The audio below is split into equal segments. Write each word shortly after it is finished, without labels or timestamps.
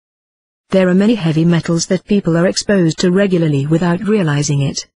There are many heavy metals that people are exposed to regularly without realizing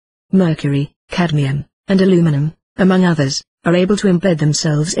it. Mercury, cadmium, and aluminum, among others, are able to embed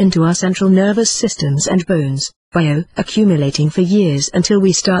themselves into our central nervous systems and bones, accumulating for years until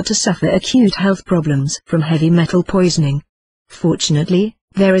we start to suffer acute health problems from heavy metal poisoning. Fortunately,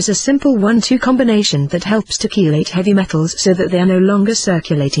 there is a simple 1-2 combination that helps to chelate heavy metals so that they are no longer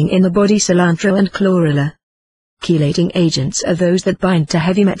circulating in the body: cilantro and chlorella. Chelating agents are those that bind to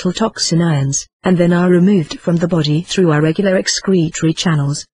heavy metal toxin ions, and then are removed from the body through our regular excretory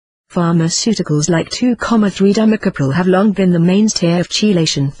channels. Pharmaceuticals like 2,3-dimercaprol have long been the mainstay of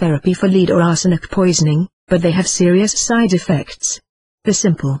chelation therapy for lead or arsenic poisoning, but they have serious side effects. The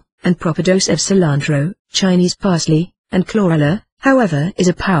simple and proper dose of cilantro, Chinese parsley, and chlorella, however, is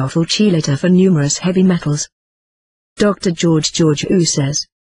a powerful chelator for numerous heavy metals. Dr. George Wu says,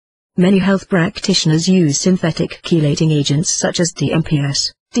 many health practitioners use synthetic chelating agents such as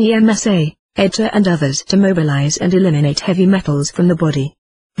DMPS, DMSA, EDTA and others to mobilize and eliminate heavy metals from the body.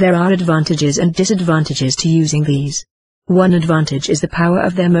 There are advantages and disadvantages to using these. One advantage is the power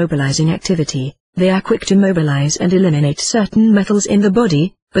of their mobilizing activity. They are quick to mobilize and eliminate certain metals in the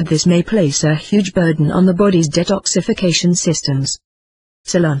body, but this may place a huge burden on the body's detoxification systems.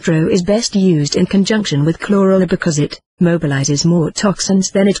 Cilantro is best used in conjunction with chlorella because it mobilizes more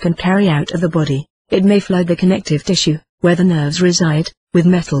toxins than it can carry out of the body. It may flood the connective tissue, where the nerves reside, with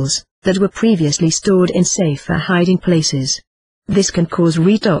metals that were previously stored in safer hiding places. This can cause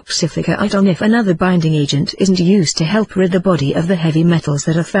retoxification if another binding agent isn't used to help rid the body of the heavy metals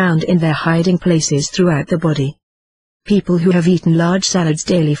that are found in their hiding places throughout the body. People who have eaten large salads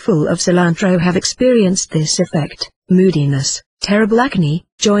daily full of cilantro have experienced this effect: moodiness, terrible acne,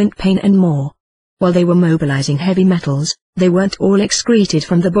 joint pain and more. While they were mobilizing heavy metals, they weren't all excreted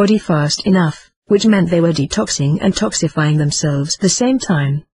from the body fast enough, which meant they were detoxing and toxifying themselves at the same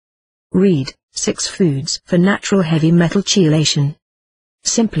time. Read 6 Foods for Natural Heavy Metal Chelation.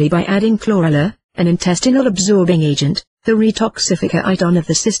 Simply by adding chlorella, an intestinal absorbing agent, the retoxification of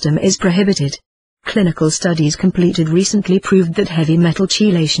the system is prohibited. Clinical studies completed recently proved that heavy metal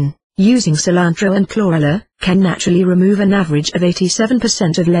chelation, using cilantro and chlorella, can naturally remove an average of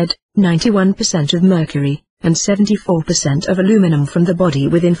 87% of lead, 91% of mercury, and 74% of aluminum from the body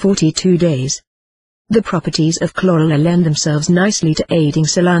within 42 days. The properties of chlorella lend themselves nicely to aiding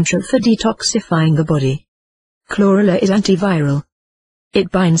cilantro for detoxifying the body. Chlorella is antiviral.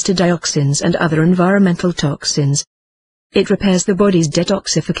 It binds to dioxins and other environmental toxins. It repairs the body's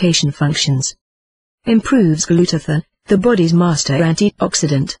detoxification functions. Improves glutathione, the body's master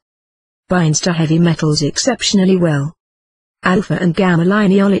antioxidant. Binds to heavy metals exceptionally well. Alpha and gamma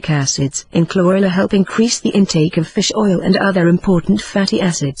linoleic acids in chlorella help increase the intake of fish oil and other important fatty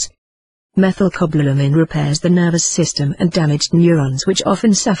acids. Methylcobalamin repairs the nervous system and damaged neurons which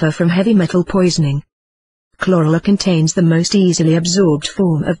often suffer from heavy metal poisoning. Chlorella contains the most easily absorbed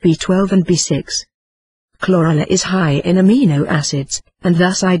form of B12 and B6. Chlorella is high in amino acids, and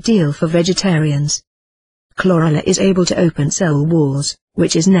thus ideal for vegetarians. Chlorella is able to open cell walls,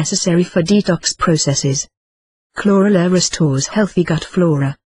 which is necessary for detox processes. Chlorella restores healthy gut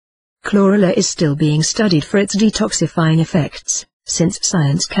flora. Chlorella is still being studied for its detoxifying effects, since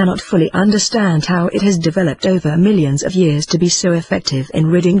science cannot fully understand how it has developed over millions of years to be so effective in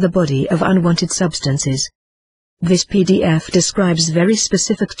ridding the body of unwanted substances. This PDF describes very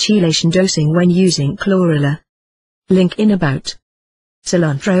specific chelation dosing when using chlorella. Link in About.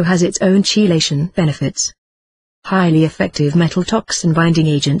 Cilantro has its own chelation benefits. Highly effective metal toxin binding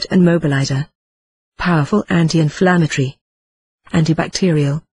agent and mobilizer. Powerful anti-inflammatory.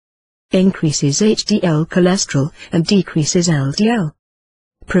 Antibacterial. Increases HDL cholesterol and decreases LDL.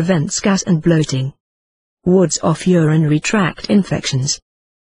 Prevents gas and bloating. Wards off urinary tract infections.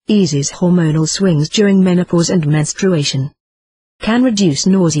 Eases hormonal swings during menopause and menstruation. Can reduce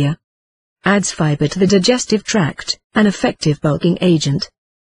nausea. Adds fiber to the digestive tract, an effective bulking agent.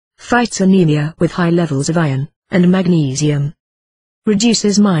 Fights anemia with high levels of iron and magnesium.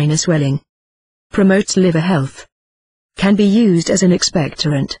 Reduces minor swelling. Promotes liver health. Can be used as an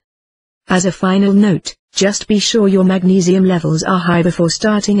expectorant. As a final note, just be sure your magnesium levels are high before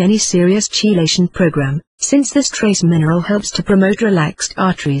starting any serious chelation program, since this trace mineral helps to promote relaxed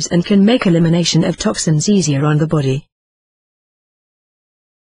arteries and can make elimination of toxins easier on the body.